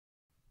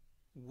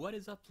What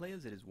is up,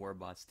 players? It is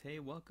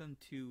WarbossTae. Welcome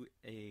to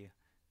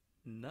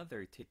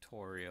another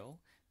tutorial.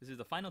 This is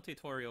the final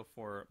tutorial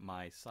for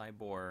my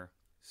Scibor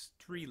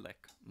Strielec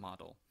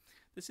model.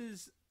 This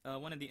is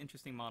one of the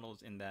interesting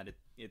models in that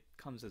it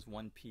comes as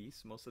one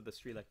piece. Most of the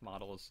Strielec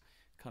models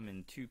come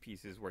in two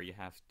pieces where you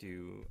have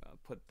to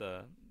put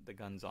the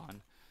guns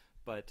on.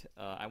 But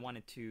I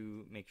wanted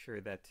to make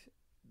sure that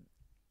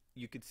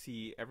you could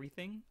see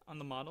everything on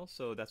the model,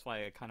 so that's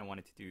why I kind of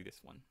wanted to do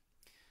this one.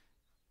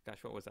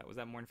 Gosh, what was that? Was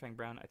that Mornfang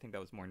Brown? I think that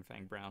was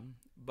Mornfang Brown.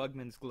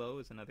 Bugman's Glow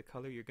is another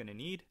color you're going to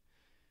need.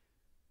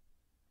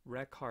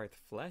 Rekharth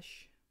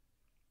Flesh.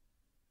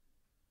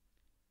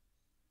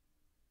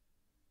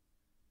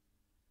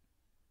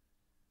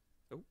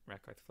 Oh,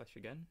 Rekharth Flesh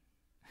again.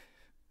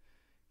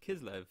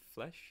 Kislev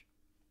Flesh.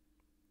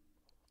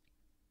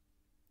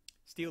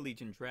 Steel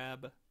Legion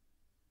Drab.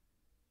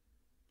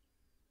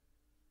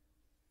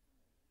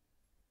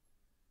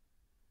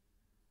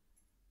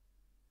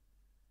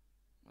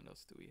 What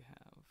else do we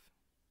have?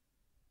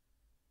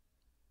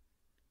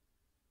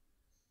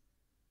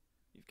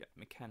 You've got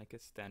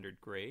Mechanicus Standard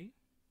Gray.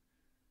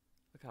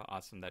 Look how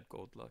awesome that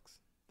gold looks.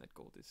 That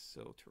gold is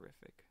so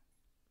terrific.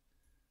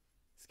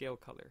 Scale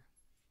Color.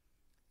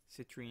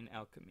 Citrine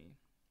Alchemy.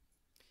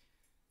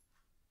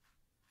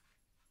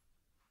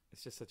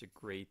 It's just such a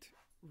great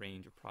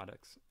range of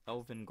products.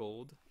 Elven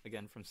Gold,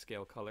 again from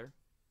Scale Color.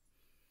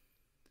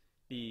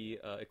 The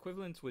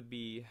equivalents would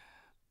be,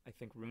 I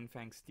think,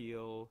 Runefang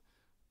Steel,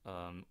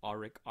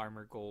 Auric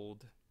Armor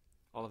Gold,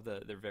 all of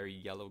the very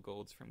yellow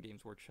golds from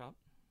Games Workshop.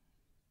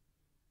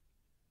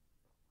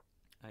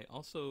 I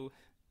also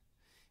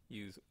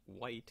use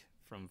white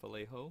from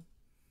Vallejo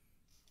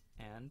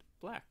and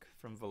black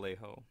from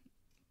Vallejo.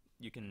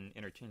 You can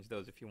interchange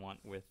those if you want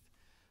with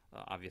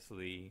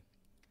obviously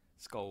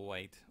Skull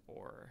White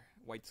or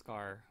White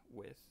Scar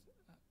with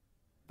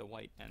the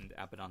white and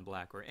Abaddon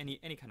Black, or any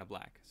kind of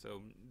black.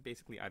 So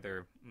basically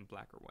either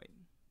black or white.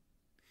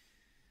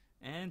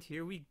 And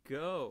here we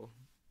go.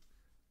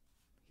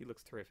 He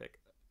looks terrific.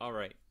 All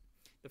right.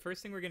 The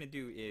first thing we're going to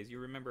do is, you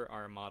remember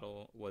our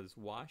model was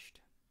washed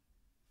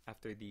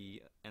after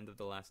the end of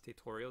the last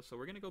tutorial. So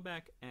we're going to go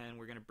back and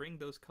we're going to bring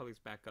those colors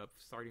back up,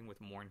 starting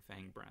with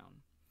Mornfang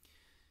Brown.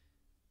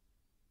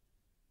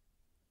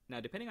 Now,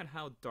 depending on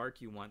how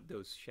dark you want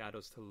those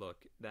shadows to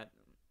look, that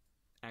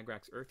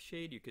Agrax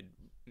Earthshade, you could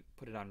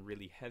put it on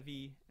really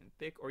heavy and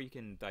thick, or you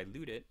can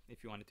dilute it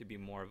if you want it to be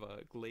more of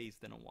a glaze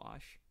than a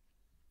wash.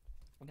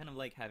 I kind of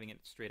like having it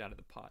straight out of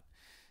the pot,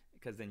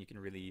 because then you can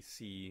really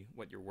see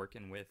what you're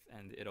working with,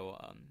 and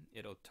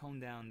it'll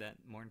tone down that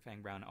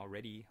Mornfang Brown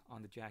already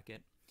on the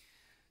jacket.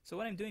 So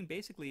what I'm doing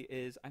basically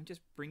is I'm just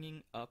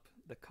bringing up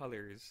the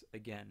colors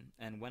again,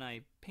 and when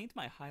I paint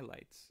my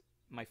highlights,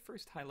 my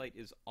first highlight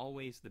is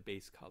always the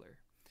base color.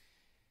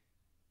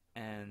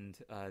 And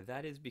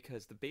that is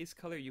because the base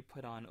color you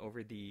put on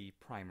over the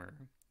primer,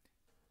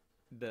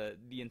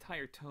 the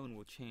entire tone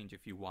will change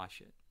if you wash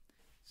it.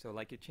 So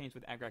like it changed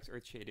with Agrax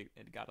Earthshade,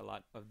 it got a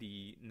lot of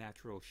the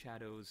natural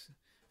shadows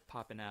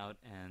popping out,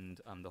 and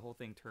the whole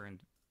thing turned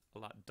a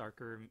lot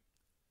darker,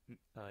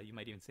 you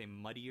might even say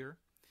muddier.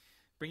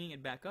 Bringing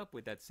it back up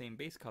with that same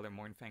base color,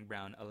 Mornfang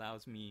Brown,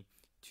 allows me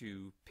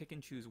to pick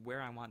and choose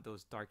where I want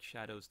those dark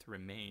shadows to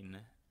remain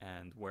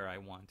and where I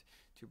want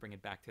to bring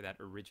it back to that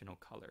original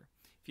color.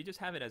 If you just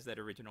have it as that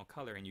original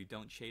color and you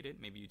don't shade it,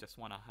 maybe you just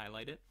want to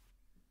highlight it,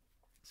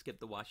 skip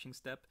the washing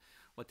step,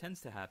 what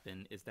tends to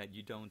happen is that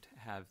you don't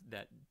have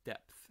that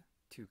depth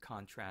to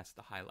contrast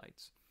the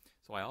highlights.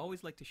 So I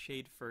always like to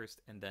shade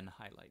first and then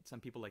highlight.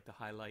 Some people like to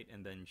highlight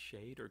and then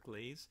shade or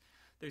glaze.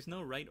 There's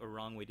no right or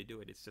wrong way to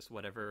do it. It's just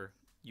whatever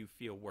you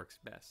feel works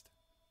best.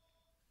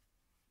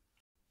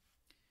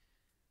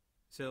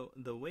 So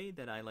the way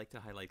that I like to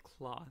highlight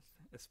cloth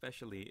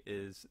especially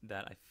is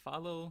that I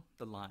follow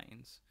the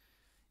lines.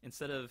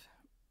 Instead of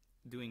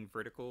doing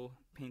vertical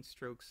paint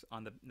strokes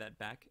on that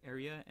back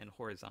area and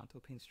horizontal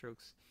paint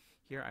strokes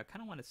here, I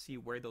kind of want to see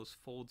where those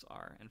folds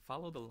are and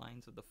follow the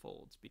lines of the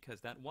folds,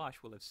 because that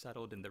wash will have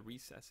settled in the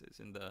recesses,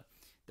 in the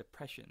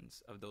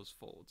depressions of those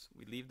folds.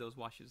 We leave those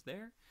washes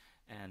there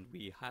and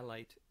we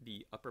highlight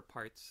the upper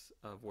parts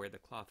of where the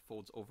cloth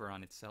folds over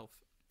on itself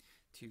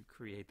to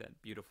create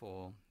that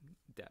beautiful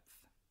depth.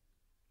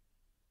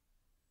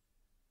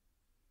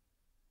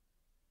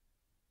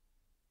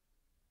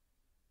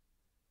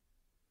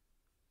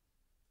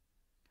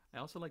 I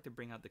also like to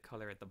bring out the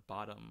color at the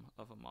bottom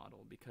of a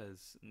model,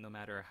 because no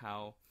matter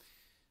how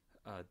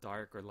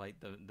dark or light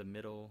the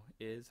middle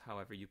is,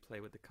 however you play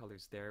with the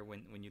colors there,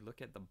 when you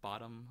look at the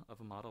bottom of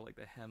a model, like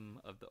the hem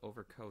of the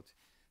overcoat,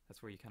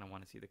 that's where you kind of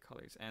want to see the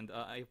colors. And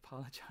I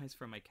apologize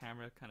for my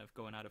camera kind of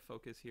going out of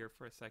focus here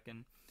for a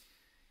second.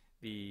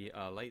 The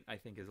light, I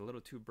think, is a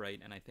little too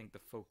bright, and I think the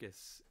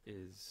focus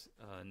is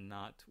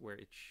not where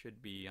it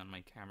should be on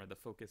my camera. The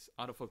focus,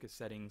 autofocus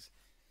settings,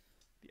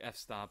 the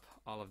f-stop,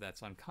 all of that.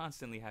 So I'm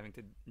constantly having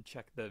to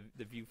check the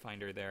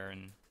viewfinder there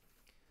and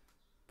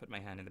put my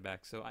hand in the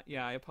back. So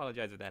yeah, I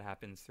apologize if that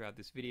happens throughout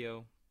this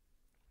video.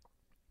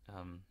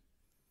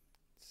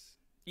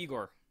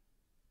 Igor,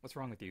 what's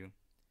wrong with you?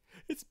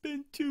 It's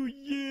been 2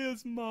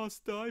 years,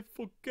 Master. I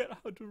forget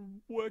how to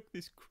work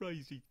this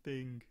crazy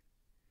thing.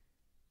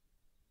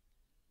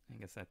 I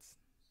guess that's.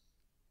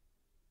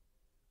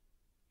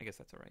 I guess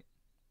that's alright.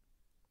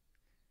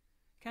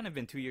 Kind of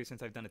been 2 years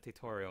since I've done a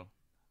tutorial.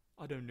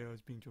 I don't know, I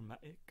was being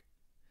dramatic.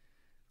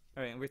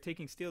 Alright, and we're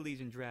taking Steel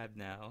Legion Drab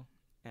now,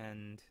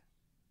 and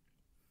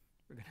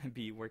we're going to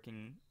be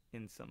working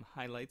in some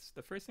highlights.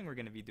 The first thing we're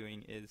going to be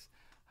doing is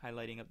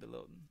highlighting up the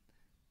little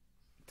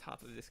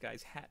top of this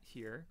guy's hat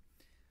here.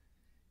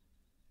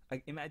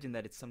 I imagine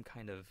that it's some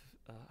kind of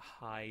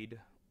hide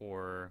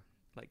or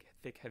like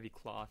thick, heavy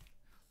cloth.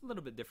 A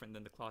little bit different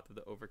than the cloth of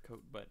the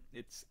overcoat, but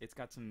it's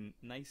got some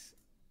nice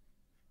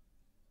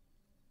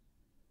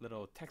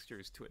little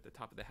textures to it. The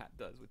top of the hat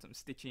does, with some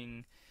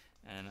stitching,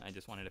 and I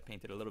just wanted to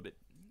paint it a little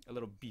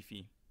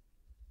beefy.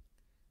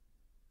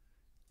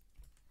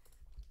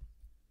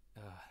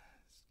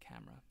 This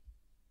camera.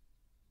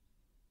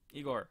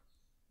 Igor.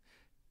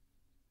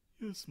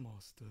 Yes,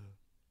 Master.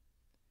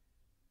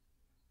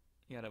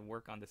 You gotta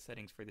work on the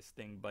settings for this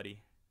thing,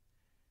 buddy.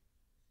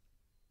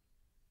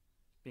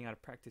 Being out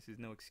of practice is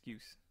no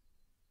excuse.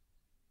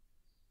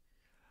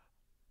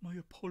 My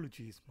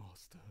apologies,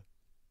 Master.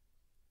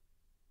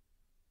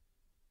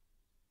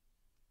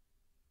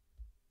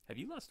 Have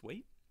you lost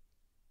weight?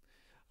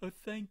 Oh,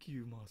 thank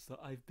you, Master.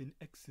 I've been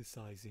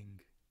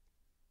exercising.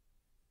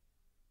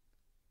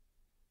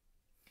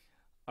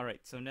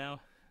 Alright, so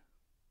now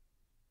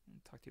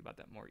I'll talk to you about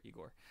that more,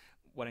 Igor.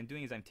 What I'm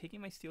doing is I'm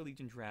taking my Steel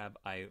Legion Drab,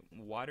 I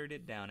watered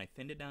it down, I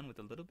thinned it down with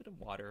a little bit of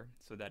water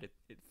so that it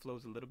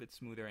flows a little bit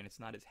smoother and it's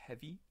not as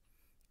heavy.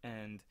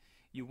 And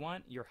you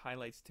want your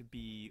highlights to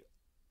be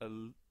a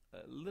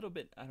little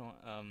bit,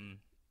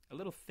 a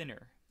little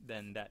thinner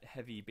than that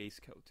heavy base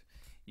coat.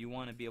 You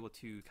want to be able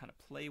to kind of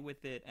play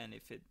with it, and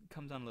if it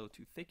comes on a little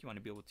too thick, you want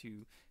to be able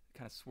to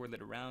kind of swirl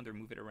it around or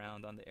move it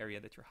around on the area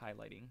that you're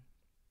highlighting.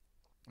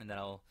 And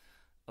that'll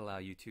allow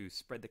you to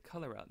spread the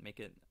color out, make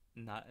it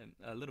not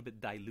a little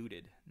bit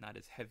diluted, not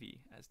as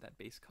heavy as that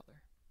base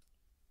color.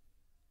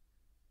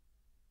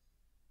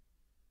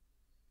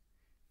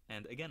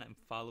 And again, I'm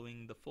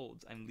following the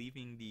folds. I'm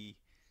leaving the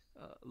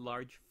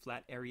large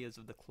flat areas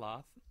of the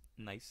cloth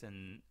nice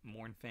and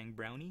Mornfang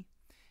browny,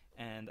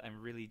 and I'm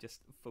really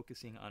just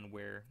focusing on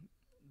where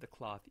the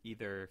cloth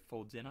either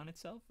folds in on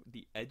itself,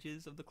 the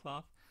edges of the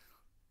cloth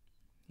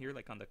here,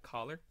 like on the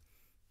collar,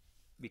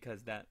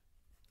 because that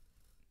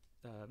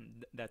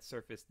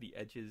surface, the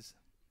edges,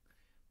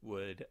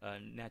 would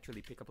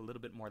naturally pick up a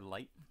little bit more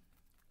light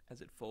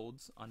as it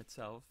folds on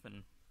itself,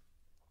 and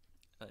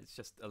it's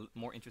just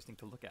more interesting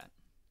to look at.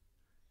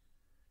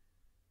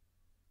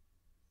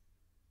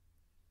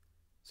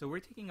 So we're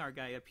taking our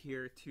guy up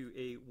here to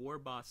a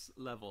Warboss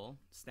level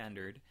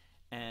standard,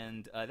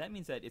 and that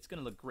means that it's going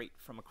to look great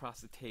from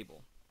across the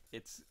table.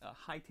 It's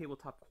high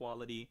tabletop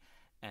quality,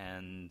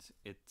 and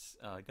it's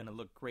going to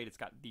look great. It's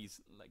got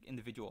these like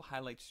individual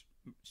highlight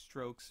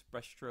strokes,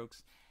 brush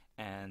strokes,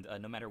 and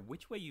no matter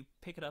which way you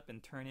pick it up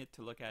and turn it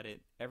to look at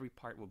it, every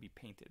part will be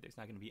painted. There's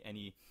not going to be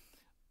any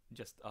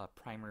just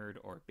primered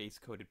or base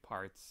coated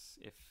parts.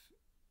 If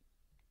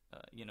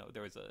you know,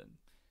 there was a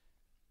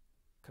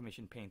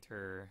commission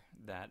painter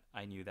that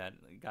I knew that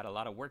got a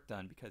lot of work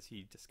done because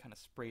he just kind of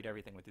sprayed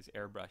everything with his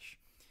airbrush,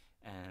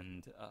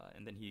 and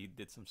then he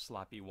did some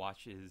sloppy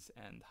washes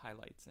and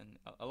highlights, and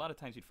a lot of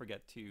times he'd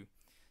forget to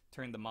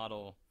turn the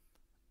model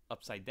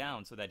upside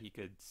down so that he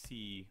could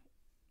see,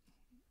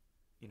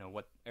 you know,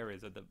 what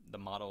areas of the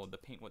model the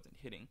paint wasn't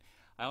hitting.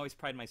 I always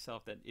pride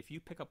myself that if you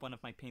pick up one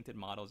of my painted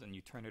models and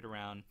you turn it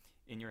around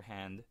in your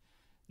hand,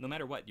 no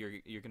matter what,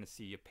 you're going to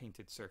see a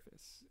painted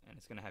surface, and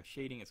it's going to have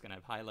shading, it's going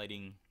to have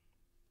highlighting.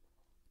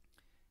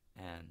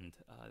 And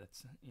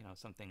that's, you know,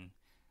 something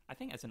I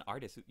think as an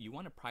artist you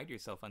want to pride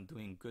yourself on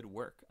doing good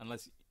work,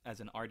 unless as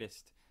an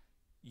artist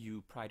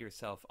you pride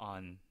yourself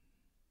on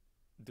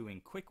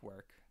doing quick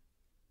work,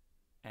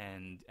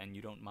 and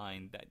you don't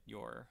mind that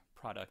your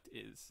product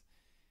is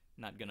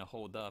not gonna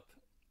hold up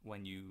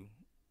when you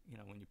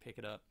pick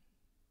it up.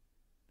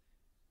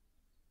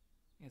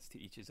 It's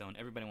to each his own.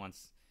 Everybody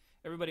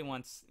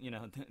wants you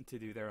know to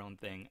do their own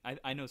thing.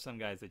 I know some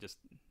guys that just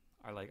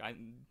are like, I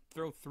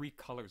throw 3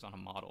 colors on a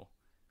model.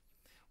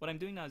 What I'm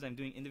doing now is I'm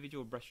doing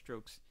individual brush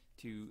strokes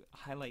to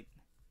highlight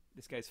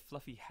this guy's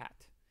fluffy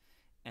hat,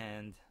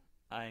 and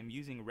I'm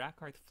using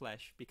Rakarth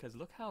Flesh because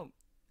look how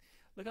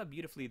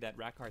beautifully that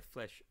Rakarth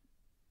Flesh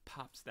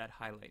pops that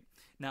highlight.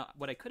 Now,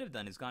 what I could have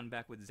done is gone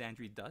back with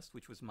Xandri Dust,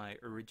 which was my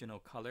original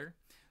color,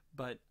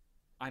 but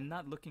I'm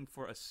not looking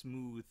for a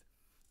smooth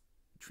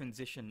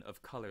transition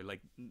of color.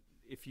 Like,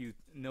 if you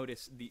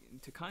notice,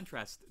 to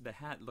contrast the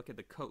hat, look at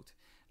the coat,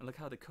 and look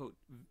how the coat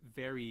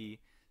very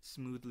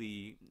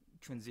smoothly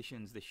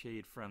transitions the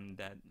shade from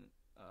that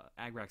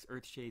Agrax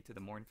Earth shade to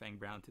the Mornfang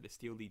Brown to the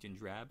Steel Legion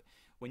Drab.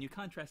 When you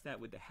contrast that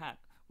with the hat,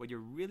 what you're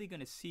really going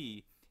to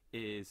see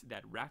is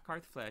that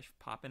Rakarth Flesh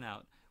popping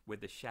out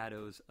with the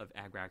shadows of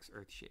Agrax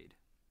Earth shade.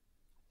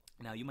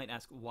 Now you might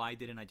ask, why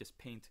didn't I just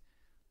paint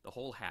the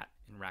whole hat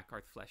in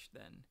Rakarth Flesh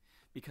then?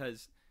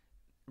 Because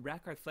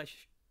Rakarth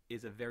Flesh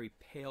is a very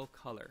pale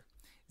color.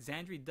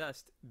 Xandri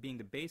Dust, being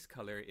the base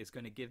color, is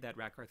going to give that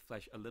Rakarth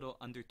flesh a little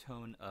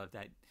undertone of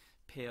that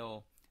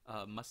pale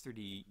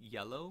mustardy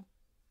yellow.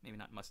 Maybe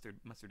not mustard.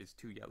 Mustard is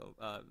too yellow.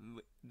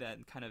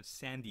 That kind of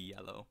sandy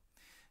yellow,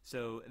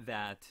 so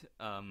that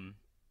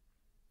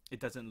it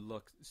doesn't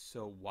look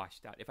so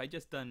washed out. If I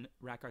just done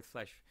Rakarth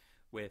flesh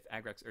with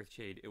Agrax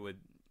Earthshade, it would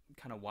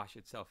kind of wash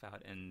itself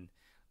out and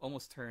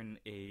almost turn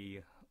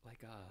a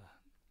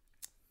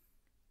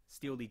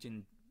Steel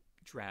Legion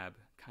drab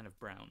kind of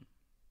brown.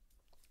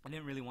 I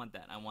didn't really want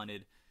that. I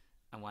wanted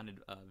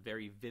a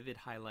very vivid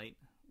highlight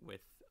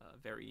with a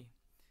very,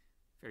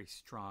 very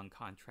strong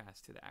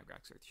contrast to the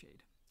Agrax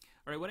Earthshade.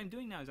 Alright, what I'm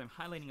doing now is I'm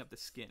highlighting up the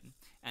skin,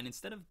 and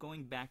instead of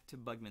going back to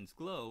Bugman's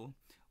Glow,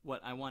 what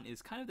I want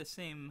is kind of the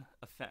same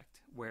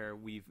effect, where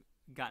we've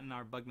gotten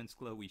our Bugman's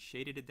Glow, we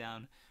shaded it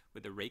down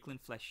with the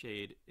Rakeland Flesh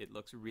shade. It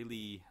looks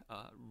really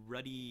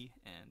ruddy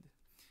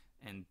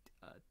and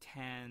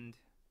tanned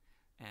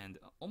and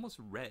almost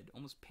red,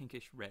 almost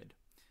pinkish red.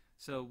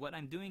 So what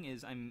I'm doing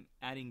is I'm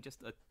adding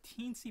just a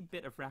teensy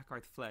bit of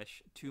Rakarth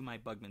flesh to my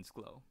Bugman's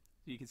Glow.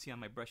 So you can see on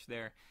my brush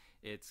there,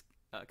 it's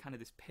kind of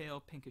this pale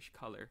pinkish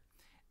color.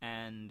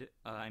 And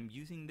I'm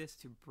using this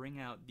to bring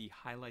out the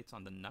highlights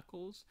on the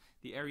knuckles,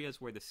 the areas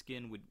where the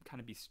skin would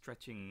kind of be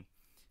stretching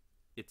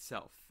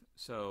itself.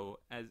 So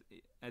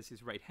as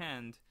his right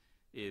hand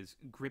is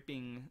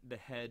gripping the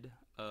head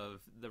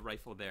of the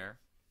rifle there,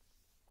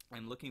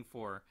 I'm looking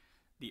for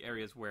the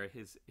areas where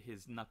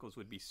his knuckles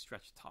would be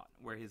stretched taut,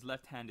 where his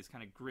left hand is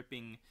kind of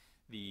gripping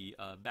the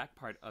back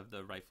part of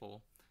the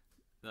rifle.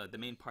 The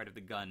main part of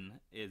the gun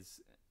is,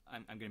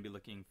 I'm going to be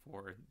looking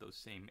for those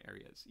same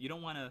areas. You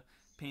don't want to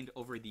paint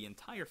over the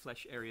entire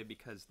flesh area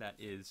because that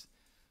is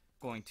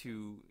going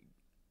to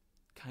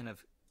kind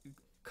of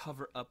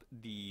cover up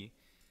the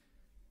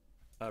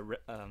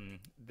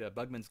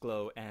Bugman's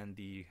Glow and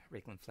the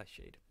Rakeland Flesh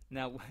shade.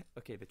 Now,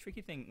 okay, the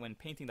tricky thing when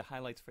painting the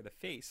highlights for the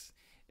face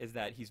is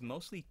that he's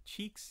mostly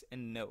cheeks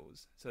and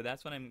nose. So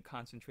that's what I'm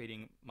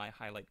concentrating my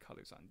highlight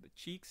colors on, the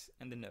cheeks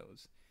and the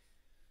nose.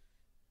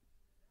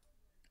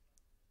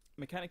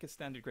 Mechanicus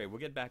Standard Gray. We'll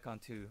get back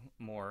onto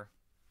more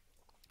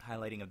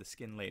highlighting of the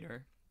skin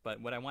later. But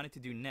what I wanted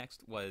to do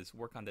next was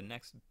work on the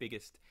next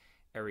biggest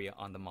area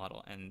on the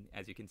model. And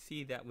as you can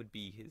see, that would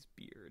be his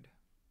beard.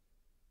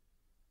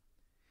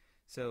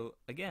 So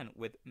again,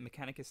 with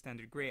Mechanicus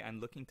Standard Gray, I'm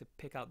looking to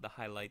pick out the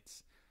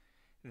highlights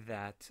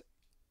that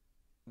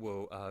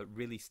will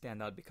really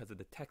stand out because of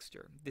the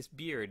texture. This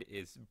beard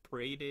is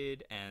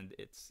braided and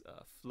it's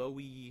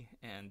flowy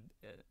and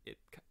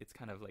it's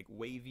kind of like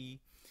wavy.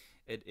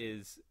 It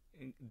is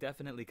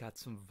definitely got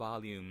some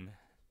volume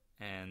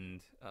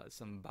and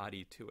some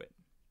body to it.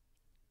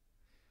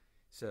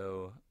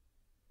 So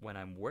when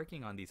I'm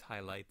working on these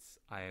highlights,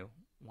 I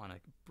want to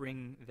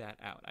bring that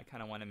out. I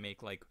kind of want to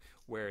make like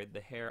where the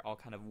hair all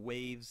kind of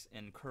waves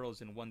and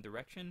curls in one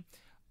direction.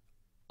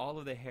 All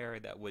of the hair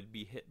that would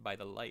be hit by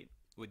the light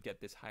would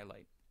get this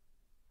highlight.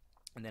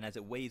 And then as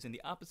it waves in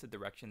the opposite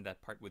direction,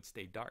 that part would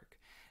stay dark.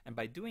 And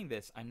by doing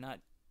this, I'm not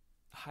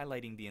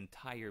highlighting the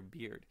entire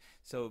beard.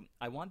 So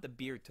I want the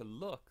beard to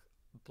look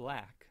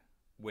black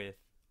with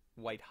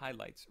white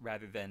highlights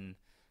rather than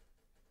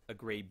a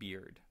gray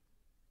beard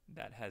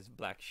that has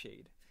black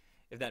shade,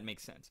 if that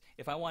makes sense.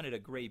 If I wanted a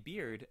gray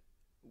beard,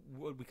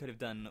 what we could have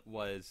done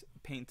was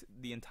paint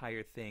the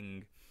entire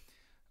thing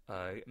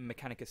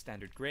Mechanicus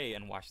Standard Gray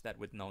and wash that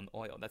with known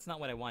oil. That's not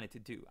what I wanted to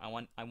do. I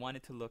want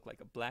it to look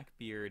like a black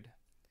beard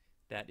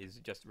that is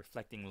just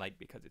reflecting light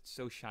because it's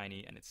so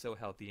shiny and it's so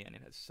healthy and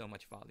it has so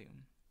much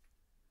volume.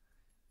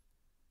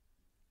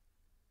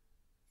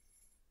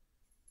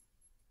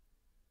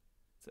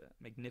 It's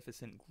a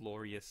magnificent,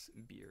 glorious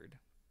beard.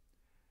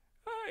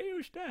 I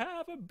used to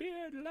have a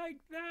beard like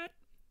that.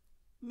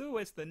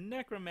 Lewis the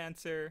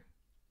Necromancer.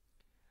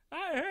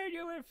 I heard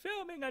you were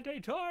filming a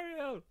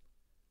tutorial.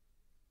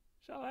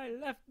 So I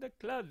left the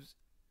clubs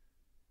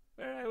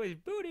where I was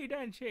booty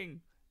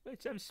dancing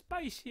with some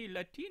spicy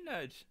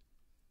Latinas.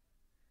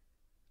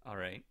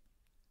 Alright.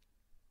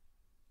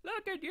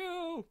 Look at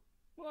you,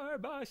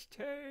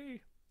 WarbossTae,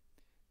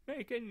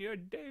 making your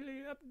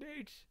daily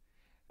updates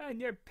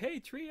and your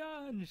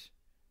Patreons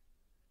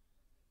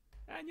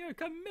and your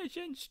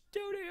commission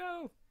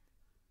studio.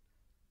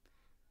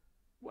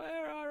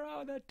 Where are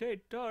all the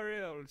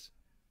tutorials?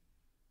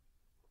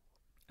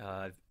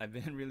 I've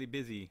been really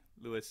busy,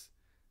 Lewis.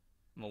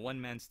 I'm a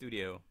one-man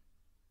studio.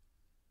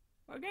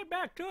 Well, get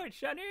back to it,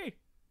 Sonny.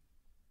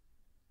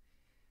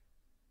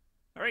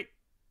 All right.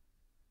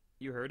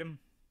 You heard him.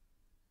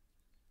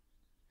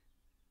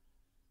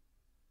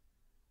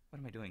 What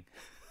am I doing?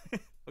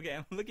 Okay,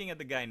 I'm looking at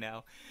the guy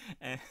now,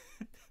 and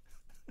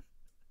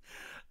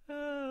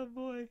oh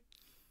boy.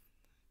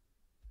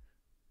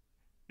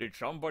 Did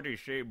somebody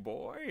say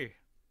boy?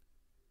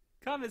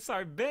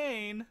 Commissar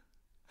Bane.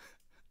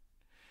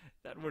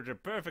 That was a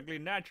perfectly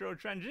natural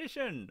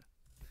transition.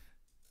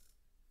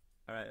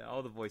 Alright,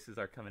 all the voices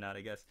are coming out,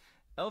 I guess.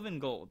 Elven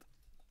Gold.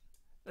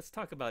 Let's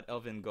talk about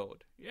Elven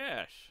Gold.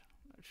 Yes,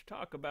 let's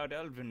talk about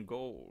Elven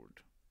Gold.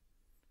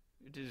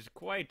 It is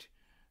quite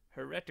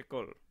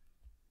heretical.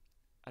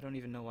 I don't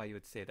even know why you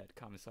would say that,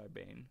 Commissar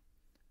Bane.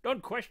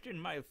 Don't question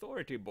my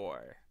authority, boy.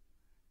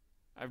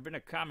 I've been a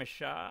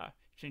commissar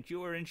since you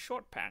were in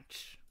short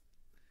pants.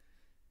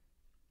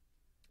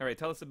 Alright,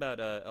 tell us about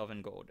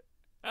Elven Gold.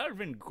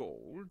 Elven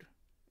Gold?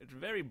 It's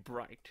very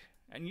bright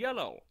and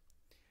yellow.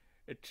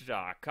 Its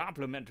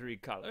complementary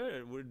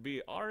color would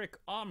be Auric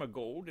Armor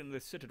Gold in the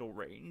Citadel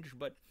range,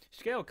 but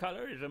Scale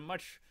Color is a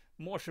much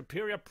more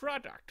superior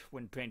product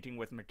when painting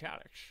with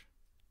metallics.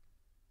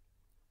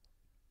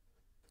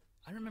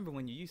 I remember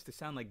when you used to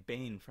sound like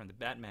Bane from the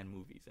Batman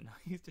movies, and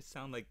I used to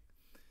sound like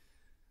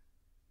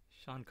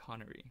Sean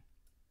Connery.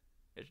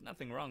 There's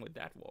nothing wrong with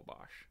that,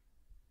 Warboss.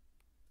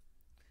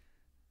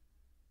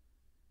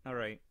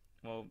 Alright,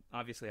 well,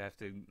 obviously I have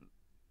to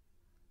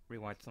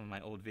rewatch some of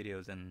my old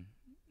videos and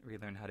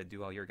relearn how to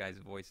do all your guys'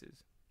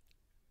 voices.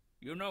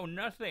 You know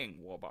nothing,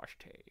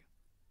 WarbossTae.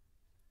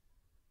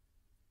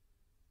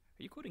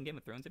 Are you quoting Game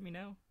of Thrones at me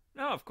now?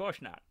 No, of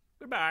course not.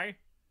 Goodbye.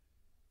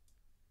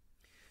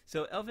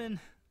 So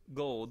Elven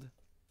Gold,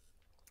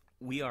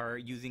 we are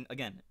using,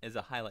 again, as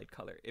a highlight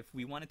color. If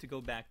we wanted to go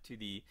back to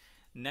the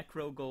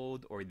Necro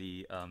Gold or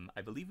the,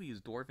 I believe we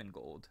used Dwarven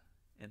Gold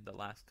in the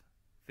last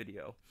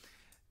video,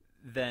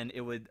 then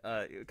it would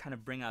kind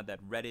of bring out that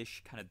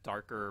reddish, kind of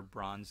darker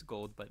bronze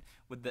gold. But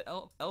with the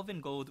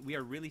Elven Gold, we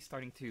are really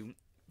starting to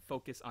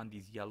focus on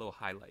these yellow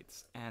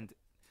highlights. And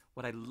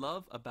what I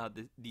love about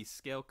these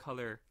scale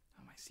color...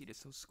 Oh, my seat is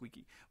so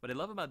squeaky. What I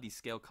love about these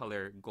scale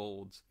color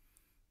golds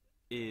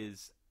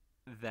is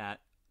that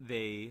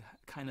they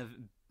kind of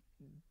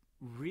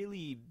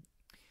really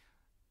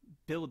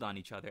build on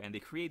each other. And they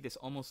create this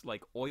almost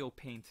like oil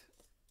paint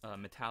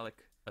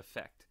metallic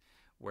effect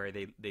where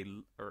they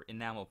or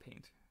enamel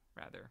paint,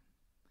 rather.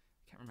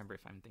 I can't remember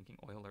if I'm thinking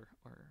oil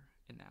or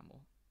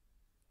enamel.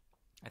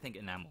 I think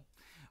enamel,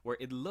 where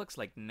it looks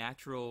like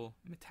natural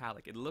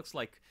metallic. It looks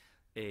like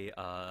a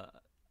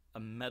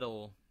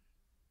metal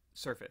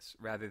surface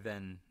rather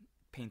than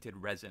painted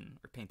resin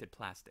or painted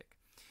plastic.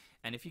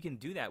 And if you can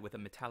do that with a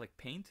metallic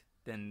paint,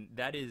 then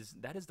that is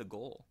the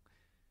goal.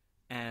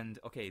 And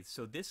okay,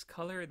 so this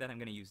color that I'm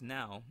going to use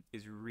now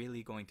is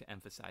really going to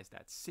emphasize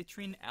that.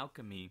 Citrine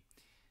Alchemy.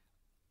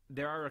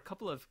 There are a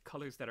couple of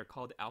colors that are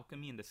called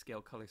Alchemy in the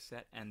scale color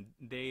set, and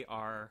they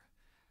are,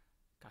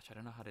 gosh, I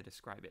don't know how to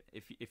describe it.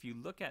 If you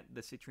look at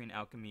the Citrine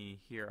Alchemy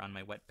here on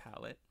my wet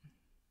palette,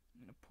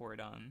 I'm going to pour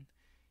it on.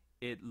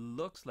 It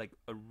looks like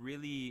a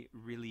really,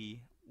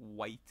 really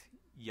white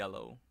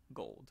yellow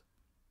gold.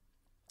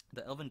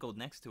 The Elven Gold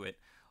next to it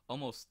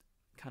almost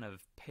kind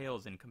of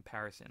pales in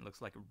comparison. It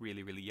looks like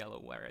really, really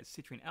yellow, whereas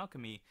Citrine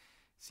Alchemy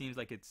seems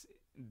like it's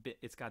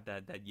got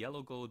that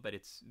yellow gold, but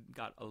it's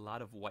got a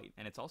lot of white,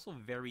 and it's also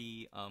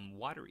very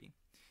watery.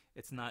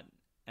 It's not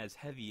as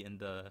heavy in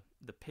the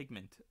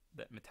pigment,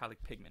 that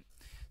metallic pigment.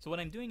 So what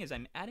I'm doing is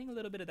I'm adding a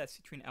little bit of that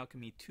Citrine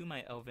Alchemy to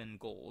my Elven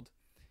Gold,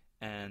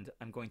 and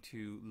I'm going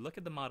to look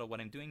at the model. What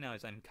I'm doing now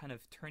is I'm kind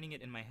of turning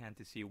it in my hand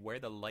to see where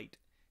the light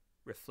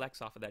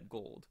reflects off of that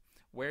gold.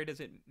 Where does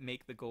it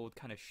make the gold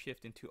kind of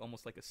shift into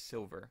almost like a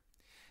silver?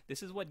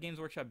 This is what Games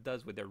Workshop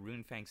does with their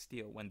Runefang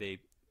Steel. When they,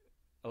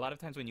 a lot of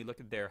times when you look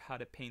at their how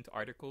to paint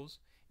articles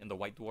in the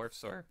White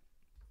Dwarfs or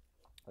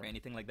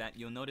anything like that,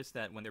 you'll notice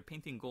that when they're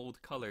painting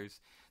gold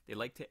colors, they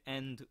like to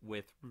end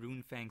with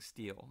Runefang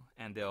Steel,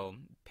 and they'll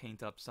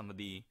paint up some of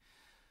the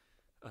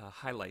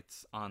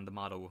highlights on the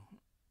model,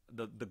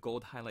 the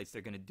gold highlights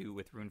they're going to do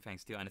with Runefang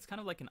Steel. And it's kind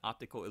of like an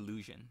optical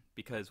illusion,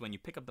 because when you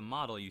pick up the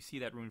model, you see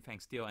that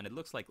Runefang Steel, and it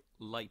looks like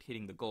light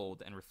hitting the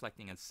gold and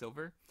reflecting as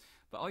silver,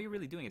 but all you're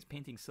really doing is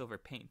painting silver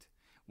paint.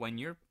 When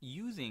you're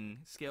using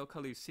Scale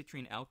Color's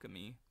Citrine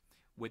Alchemy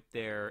with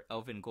their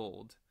Elven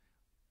Gold,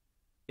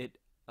 it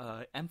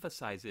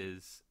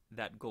emphasizes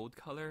that gold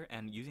color,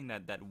 and using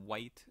that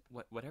white,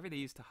 whatever they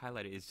use to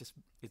highlight it, is just,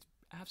 it's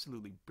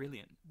absolutely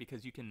brilliant,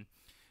 because you can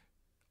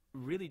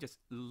really just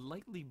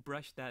lightly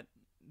brush that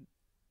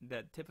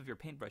tip of your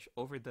paintbrush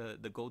over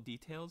the gold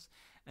details,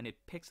 and it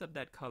picks up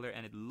that color,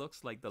 and it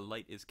looks like the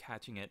light is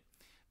catching it.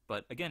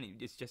 But again,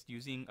 it's just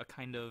using a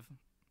kind of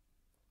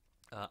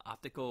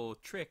optical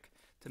trick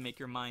to make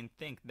your mind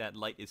think that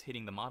light is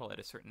hitting the model at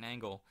a certain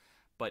angle,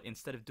 but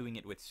instead of doing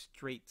it with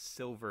straight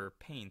silver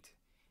paint,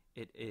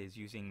 it is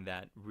using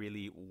that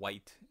really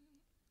white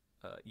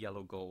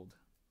yellow gold.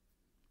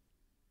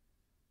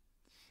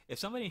 If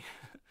somebody,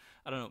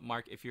 I don't know,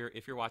 Mark, if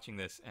you're watching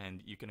this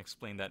and you can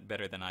explain that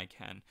better than I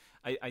can,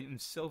 I'm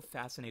so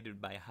fascinated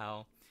by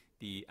how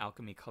the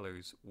alchemy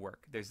colors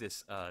work. There's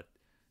this,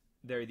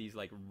 there are these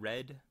like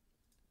red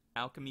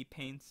alchemy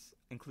paints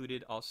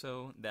included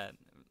also that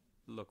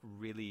look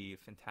really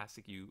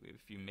fantastic.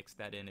 If you mix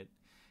that in, it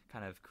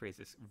kind of creates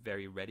this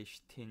very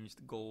reddish tinged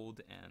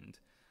gold, and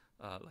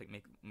like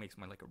makes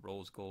more like a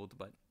rose gold,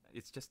 but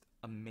it's just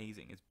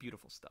amazing. It's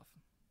beautiful stuff.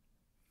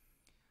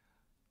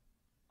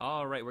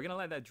 Alright, we're going to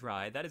let that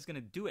dry. That is going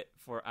to do it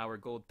for our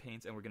gold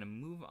paints, and we're going to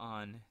move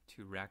on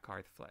to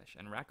Rakarth Flesh.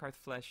 And Rakarth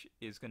Flesh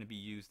is going to be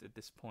used at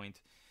this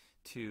point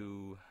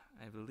to,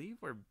 I believe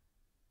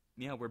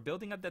we're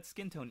building up that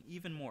skin tone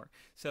even more.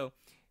 So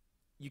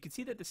you can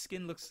see that the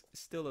skin looks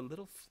still a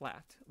little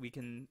flat. We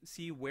can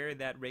see where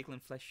that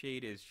Raglan flesh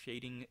shade is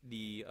shading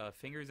the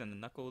fingers and the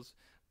knuckles,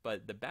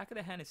 but the back of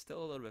the hand is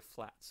still a little bit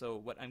flat. So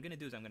what I'm going to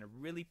do is I'm going to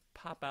really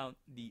pop out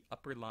the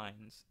upper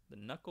lines, the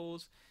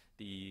knuckles,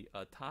 the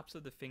tops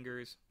of the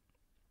fingers,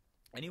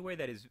 anywhere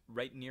that is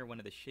right near one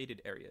of the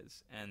shaded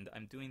areas. And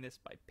I'm doing this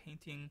by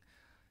painting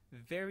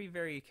very,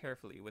 very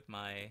carefully with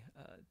my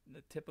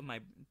the tip of my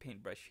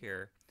paintbrush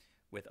here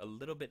with a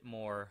little bit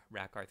more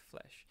Rakarth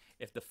flesh.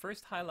 If the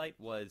first highlight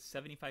was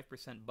 75%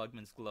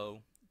 Bugman's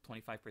Glow,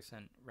 25%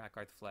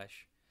 Rakarth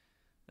flesh,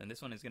 then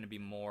this one is going to be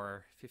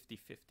more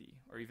 50-50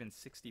 or even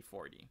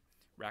 60-40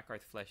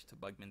 Rakarth flesh to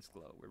Bugman's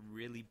Glow. We're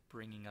really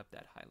bringing up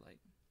that highlight.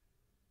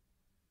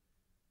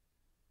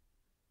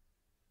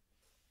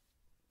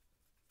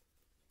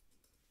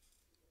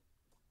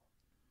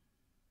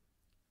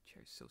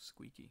 Chair's so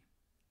squeaky.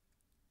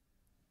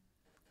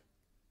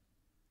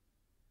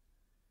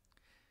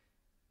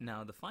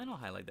 Now the final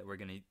highlight that we're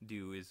going to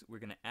do is we're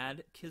going to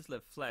add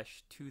Kislev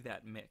flesh to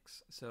that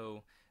mix.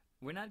 So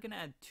we're not going to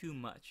add too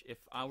much. If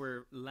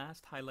our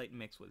last highlight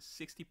mix was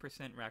 60%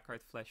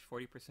 Rakarth flesh,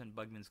 40%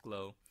 Bugman's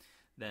Glow,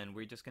 then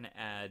we're just going to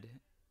add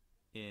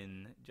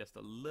in just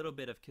a little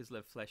bit of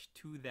Kislev flesh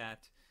to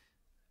that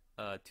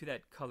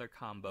color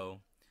combo,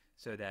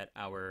 so that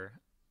our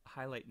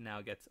highlight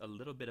now gets a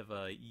little bit of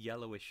a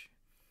yellowish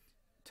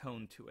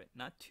tone to it.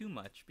 Not too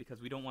much,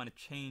 because we don't want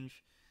to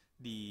change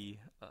the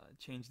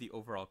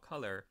overall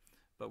color,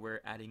 but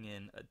we're adding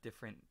in a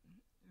different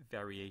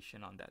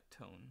variation on that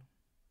tone.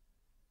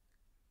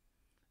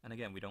 And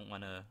again, we don't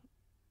want to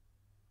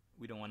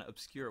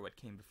obscure what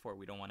came before.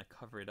 We don't want to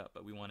cover it up,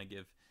 but we want to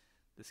give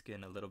the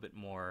skin a little bit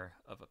more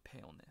of a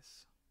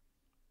paleness.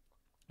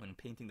 When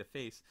painting the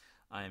face,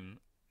 I'm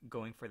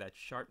going for that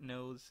sharp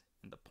nose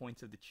and the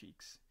points of the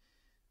cheeks,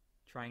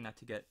 trying not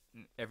to get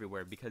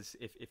everywhere, because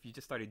if you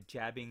just started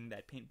jabbing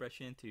that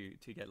paintbrush in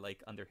to get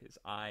like under his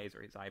eyes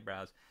or his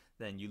eyebrows,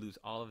 then you lose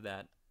all of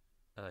that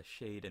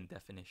shade and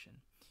definition.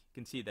 You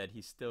can see that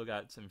he's still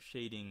got some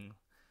shading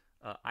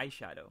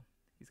eyeshadow.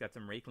 He's got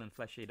some Raglan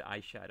flesh shade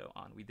eyeshadow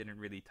on. We didn't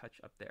really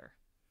touch up there.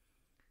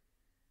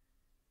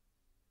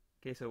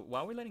 Okay, so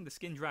while we're letting the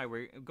skin dry,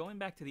 we're going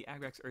back to the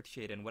Agrax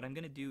Earthshade, and what I'm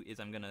going to do is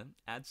I'm going to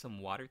add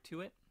some water to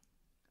it.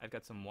 I've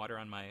got some water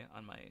on my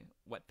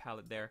wet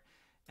palette there,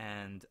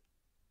 and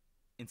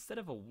instead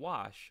of a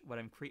wash, what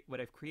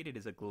I've created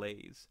is a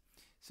glaze.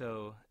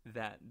 So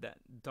that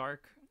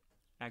dark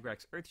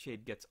Agrax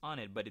Earthshade gets on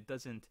it, but it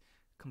doesn't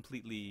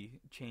completely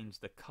change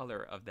the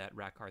color of that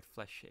Rakarth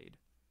flesh shade,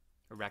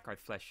 or Rakarth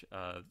flesh,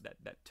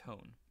 that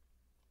tone.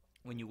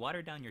 When you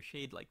water down your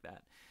shade like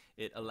that,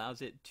 it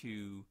allows it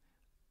to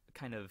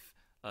kind of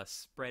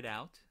spread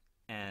out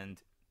and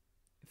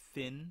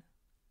thin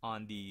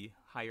on the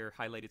higher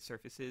highlighted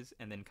surfaces,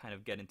 and then kind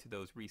of get into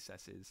those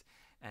recesses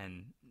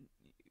and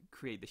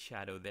create the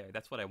shadow there.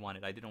 That's what I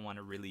wanted. I didn't want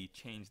to really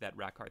change that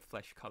Rakarth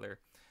flesh color,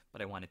 but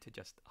I wanted to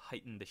just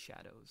heighten the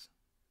shadows.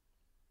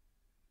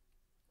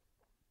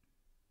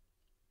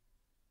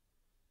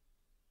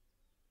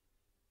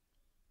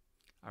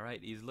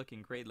 Alright, he's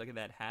looking great. Look at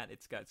that hat.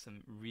 It's got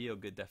some real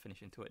good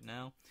definition to it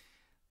now.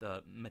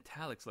 The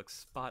metallics look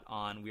spot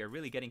on. We are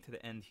really getting to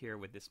the end here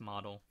with this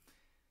model.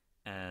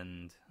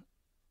 And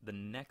the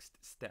next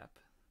step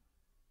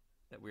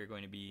that we're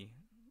going to be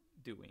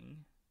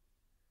doing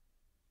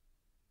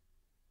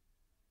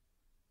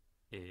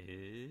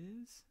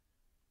is...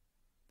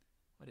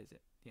 what is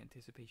it? The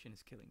anticipation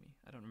is killing me.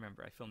 I don't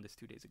remember. I filmed this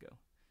 2 days ago.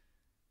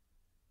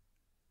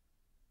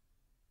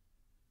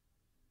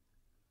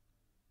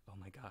 Oh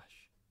my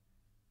gosh.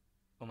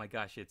 Oh my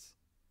gosh, it's...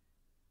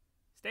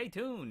 Stay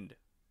tuned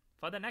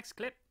for the next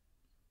clip.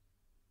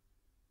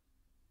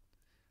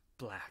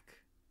 Black.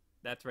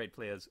 That's right,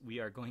 players. We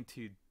are going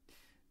to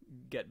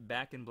get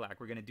back in black.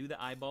 We're going to do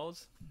the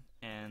eyeballs,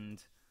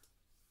 and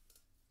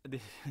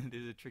this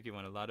is a tricky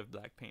one. A lot of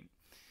black paint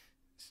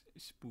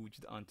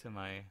spooged onto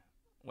my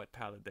wet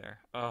palette there.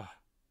 Oh,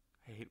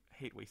 I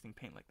hate wasting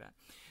paint like that.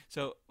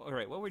 So, all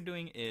right, what we're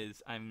doing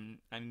is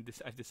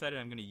I've decided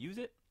I'm going to use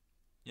it.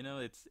 You know,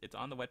 it's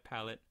on the wet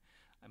palette.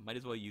 I might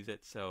as well use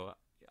it. So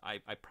I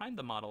primed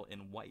the model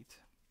in white,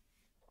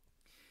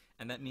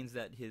 and that means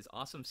that his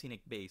awesome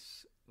scenic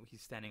base,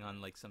 he's standing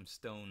on like some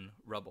stone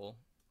rubble,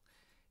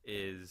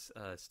 is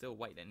still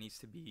white. It needs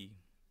to be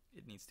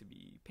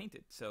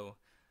painted. So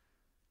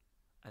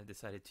I've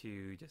decided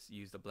to just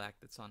use the black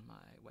that's on my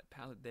wet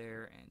palette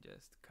there and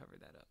just cover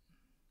that up.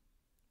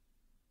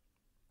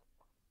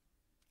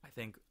 I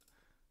think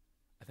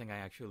I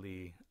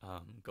actually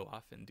go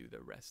off and do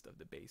the rest of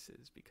the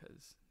bases,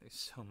 because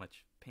there's so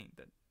much paint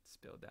that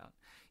spilled out.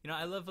 You know,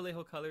 I love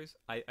Vallejo colors.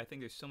 I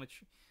think there's so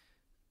much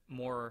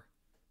more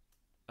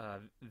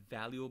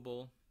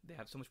valuable. They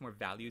have so much more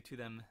value to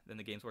them than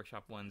the Games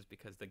Workshop ones,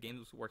 because the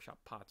Games Workshop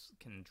pots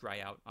can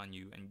dry out on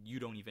you and you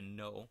don't even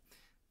know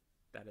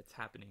that it's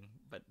happening.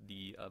 But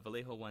the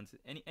Vallejo ones,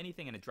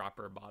 anything in a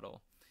dropper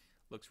bottle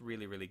looks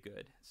really, really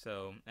good.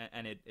 So,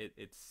 and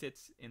it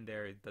sits in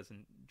there. It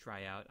doesn't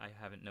dry out. I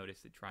haven't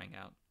noticed it drying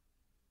out.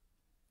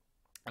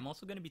 I'm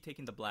also going to be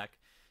taking the black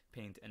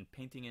paint and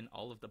painting in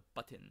all of the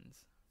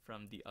buttons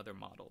from the other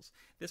models.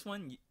 This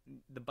one,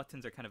 the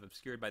buttons are kind of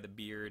obscured by the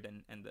beard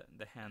and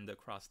the hand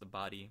across the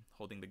body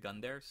holding the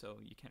gun there, so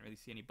you can't really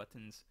see any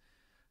buttons,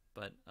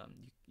 but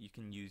you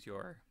can use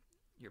your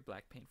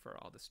black paint for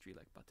all the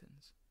Strielec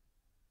buttons.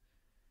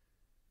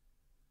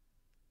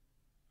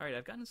 Alright,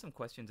 I've gotten some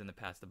questions in the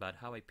past about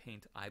how I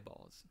paint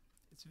eyeballs.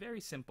 It's very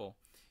simple.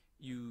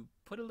 You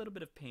put a little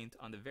bit of paint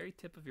on the very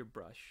tip of your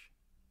brush,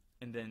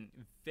 and then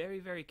very,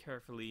 very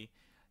carefully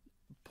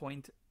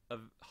point a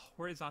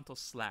horizontal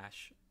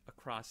slash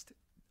across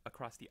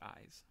the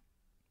eyes.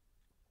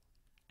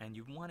 And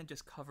you want to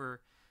just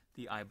cover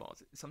the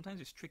eyeballs. Sometimes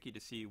it's tricky to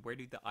see where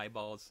do the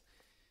eyeballs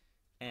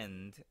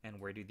end and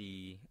where do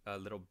the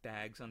little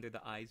bags under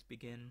the eyes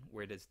begin.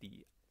 Where does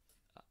the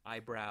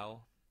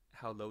eyebrow,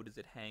 how low does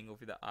it hang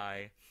over the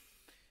eye?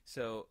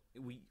 So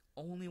we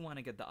only want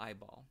to get the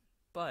eyeball.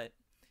 But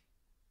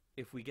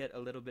if we get a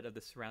little bit of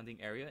the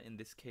surrounding area, in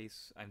this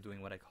case I'm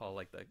doing what I call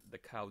like the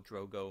Khal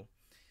Drogo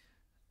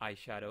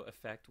eyeshadow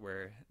effect,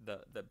 where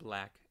the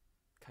black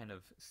kind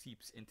of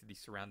seeps into the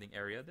surrounding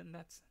area, then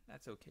that's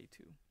okay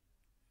too.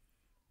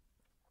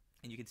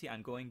 And you can see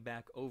I'm going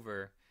back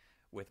over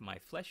with my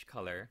flesh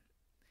color,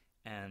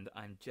 and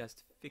I'm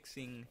just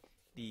fixing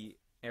the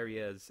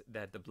areas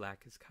that the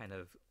black has kind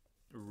of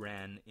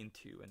ran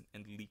into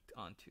and leaked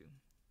onto.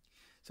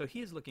 So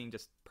he is looking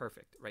just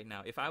perfect right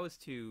now. If I was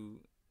to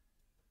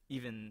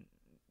even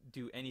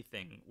do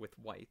anything with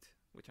white,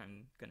 which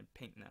I'm going to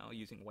paint now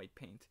using white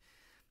paint,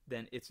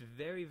 then it's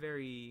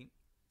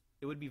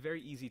it would be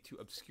very easy to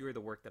obscure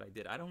the work that I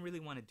did. I don't really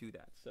want to do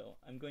that. So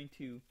I'm going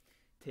to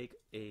take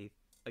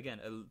again,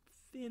 a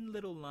thin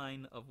little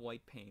line of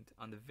white paint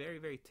on the very,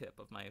 very tip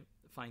of my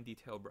fine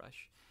detail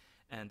brush.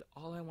 And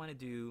all I want to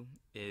do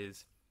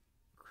is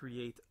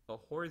create a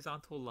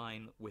horizontal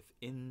line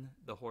within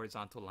the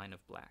horizontal line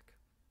of black.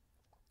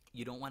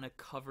 You don't want to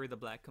cover the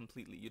black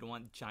completely. You don't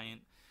want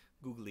giant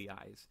googly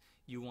eyes.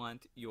 You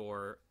want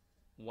your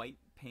white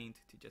paint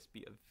to just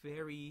be a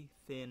very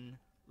thin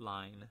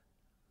line.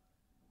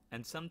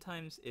 And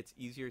sometimes it's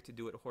easier to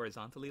do it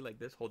horizontally like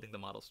this, holding the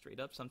model straight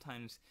up.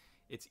 Sometimes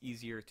it's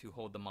easier to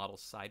hold the model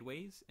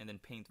sideways and then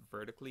paint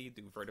vertically,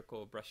 do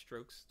vertical brush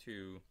strokes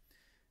to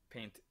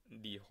paint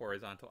the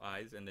horizontal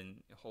eyes and then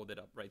hold it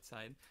up right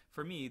side.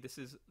 For me, this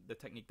is the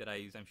technique that I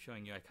use. I'm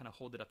showing you. I kind of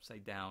hold it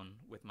upside down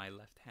with my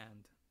left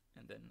hand,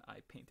 and then I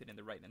paint it in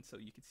the right, and so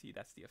you can see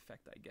that's the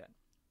effect I get.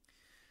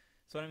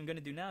 So what I'm going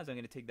to do now is I'm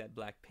going to take that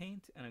black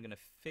paint and I'm going to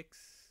fix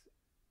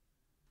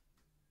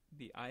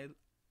the eyelid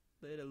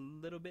a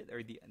little bit,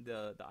 or the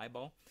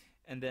eyeball,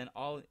 and then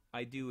all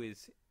I do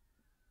is,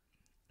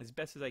 as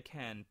best as I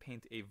can,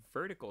 paint a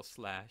vertical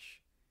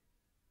slash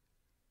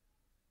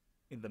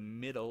in the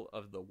middle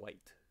of the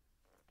white.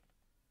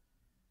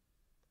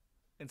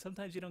 And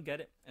sometimes you don't get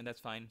it, and that's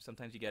fine.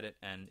 Sometimes you get it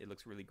and it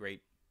looks really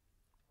great.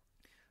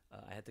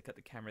 I had to cut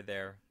the camera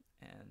there,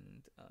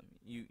 and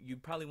you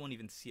probably won't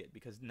even see it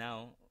because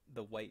now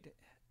the white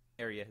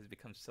area has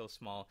become so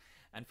small.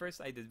 And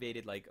first I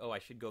debated like, oh, I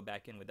should go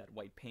back in with that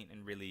white paint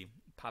and really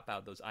pop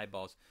out those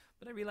eyeballs.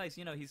 But I realized,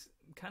 you know, he's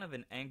kind of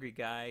an angry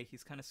guy.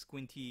 He's kind of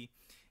squinty.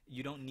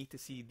 You don't need to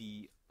see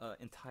the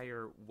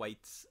entire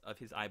whites of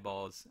his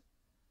eyeballs.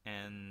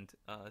 And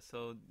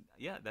so,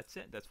 yeah, that's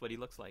it. That's what he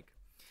looks like.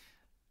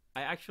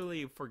 I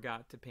actually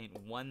forgot to paint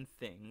one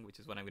thing, which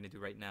is what I'm going to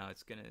do right now.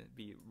 It's going to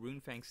be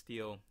Runefang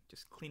Steel,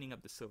 just cleaning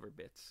up the silver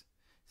bits.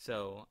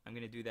 So I'm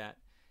going to do that.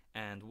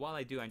 And while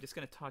I do, I'm just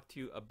going to talk to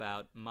you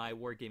about my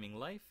wargaming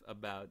life,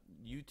 about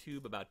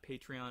YouTube, about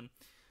Patreon.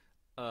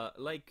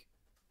 Like,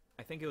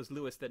 I think it was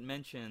Lewis that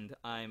mentioned,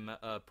 I'm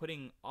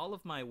putting all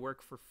of my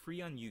work for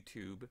free on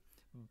YouTube,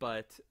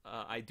 but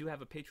I do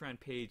have a Patreon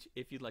page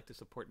if you'd like to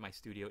support my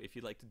studio, if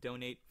you'd like to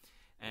donate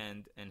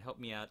and help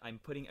me out. I'm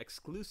putting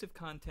exclusive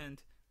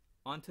content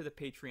onto the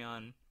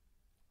Patreon,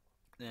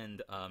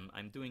 and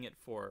I'm doing it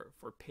for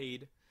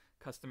paid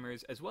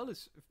customers, as well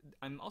as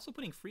I'm also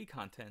putting free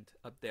content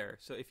up there.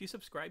 So if you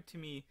subscribe to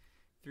me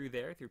through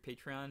there, through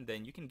Patreon,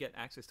 then you can get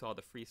access to all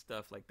the free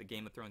stuff like the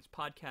Game of Thrones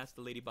podcast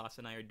the Lady Boss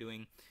and I are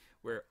doing.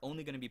 We're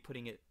only going to be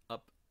putting it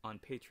up on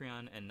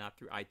Patreon and not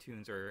through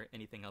iTunes or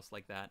anything else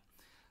like that.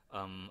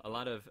 A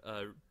lot of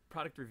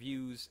product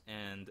reviews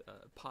and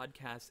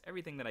podcasts,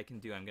 everything that I can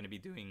do, I'm going to be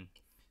doing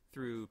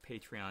through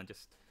Patreon,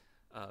 just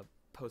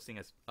posting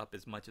up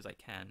as much as I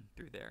can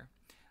through there.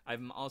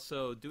 I'm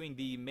also doing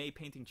the May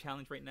Painting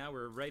Challenge right now.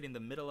 We're right in the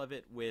middle of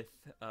it with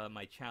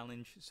my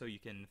challenge, so you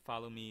can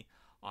follow me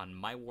on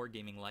my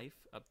Wargaming Life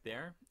up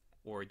there,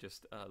 or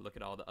just look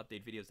at all the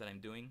update videos that I'm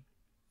doing.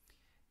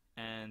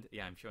 And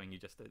yeah, I'm showing you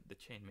just the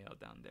chainmail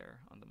down there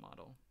on the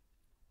model.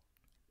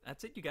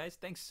 That's it, you guys.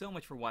 Thanks so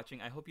much for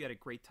watching. I hope you had a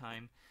great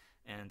time,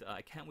 and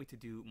I can't wait to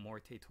do more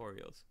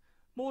tutorials.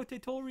 More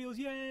tutorials,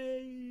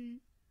 yay!